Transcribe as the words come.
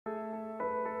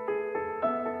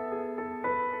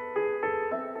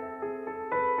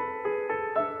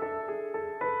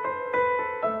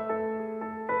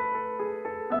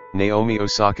Naomi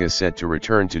Osaka set to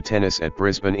return to tennis at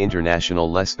Brisbane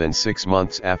International less than 6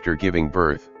 months after giving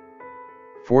birth.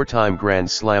 Four-time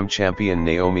Grand Slam champion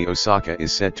Naomi Osaka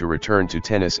is set to return to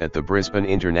tennis at the Brisbane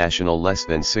International less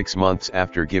than 6 months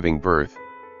after giving birth.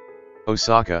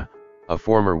 Osaka, a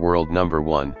former world number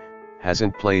 1,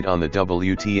 hasn't played on the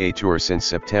WTA Tour since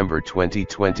September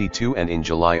 2022 and in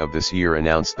July of this year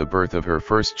announced the birth of her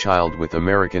first child with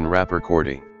American rapper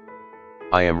Cordae.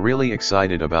 "I am really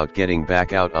excited about getting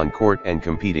back out on court and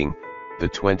competing," the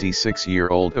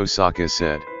 26-year-old Osaka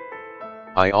said.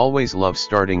 "I always love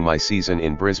starting my season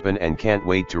in Brisbane and can't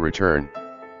wait to return.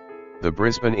 The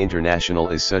Brisbane International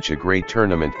is such a great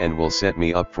tournament and will set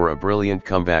me up for a brilliant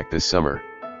comeback this summer."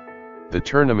 The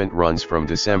tournament runs from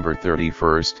December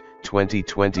 31,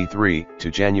 2023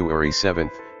 to January 7,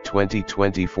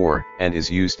 2024 and is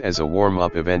used as a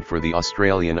warm-up event for the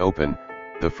Australian Open,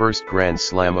 the first Grand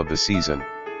Slam of the season.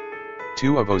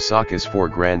 2 of Osaka's 4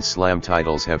 Grand Slam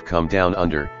titles have come down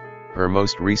under, her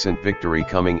most recent victory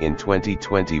coming in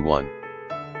 2021.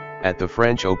 At the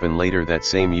French Open later that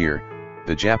same year,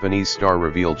 the Japanese star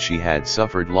revealed she had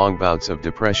suffered long bouts of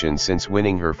depression since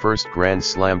winning her first Grand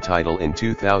Slam title in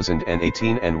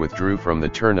 2018 and withdrew from the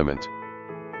tournament.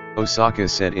 Osaka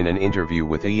said in an interview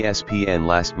with ESPN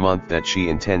last month that she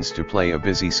intends to play a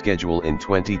busy schedule in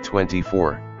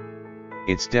 2024.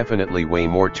 "It's definitely way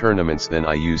more tournaments than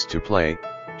I used to play,"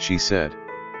 she said.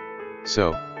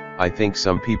 "So, I think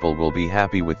some people will be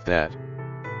happy with that.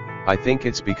 I think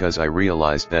it's because I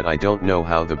realized that I don't know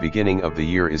how the beginning of the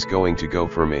year is going to go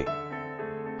for me.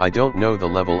 I don't know the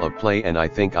level of play and I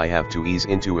think I have to ease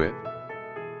into it.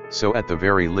 So at the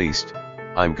very least,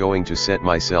 I'm going to set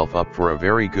myself up for a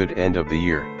very good end of the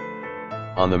year."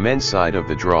 On the men's side of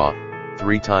the draw,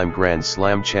 3-time Grand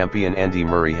Slam champion Andy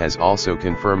Murray has also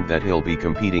confirmed that he'll be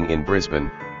competing in Brisbane,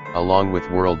 along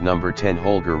with world number 10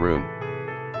 Holger Rune.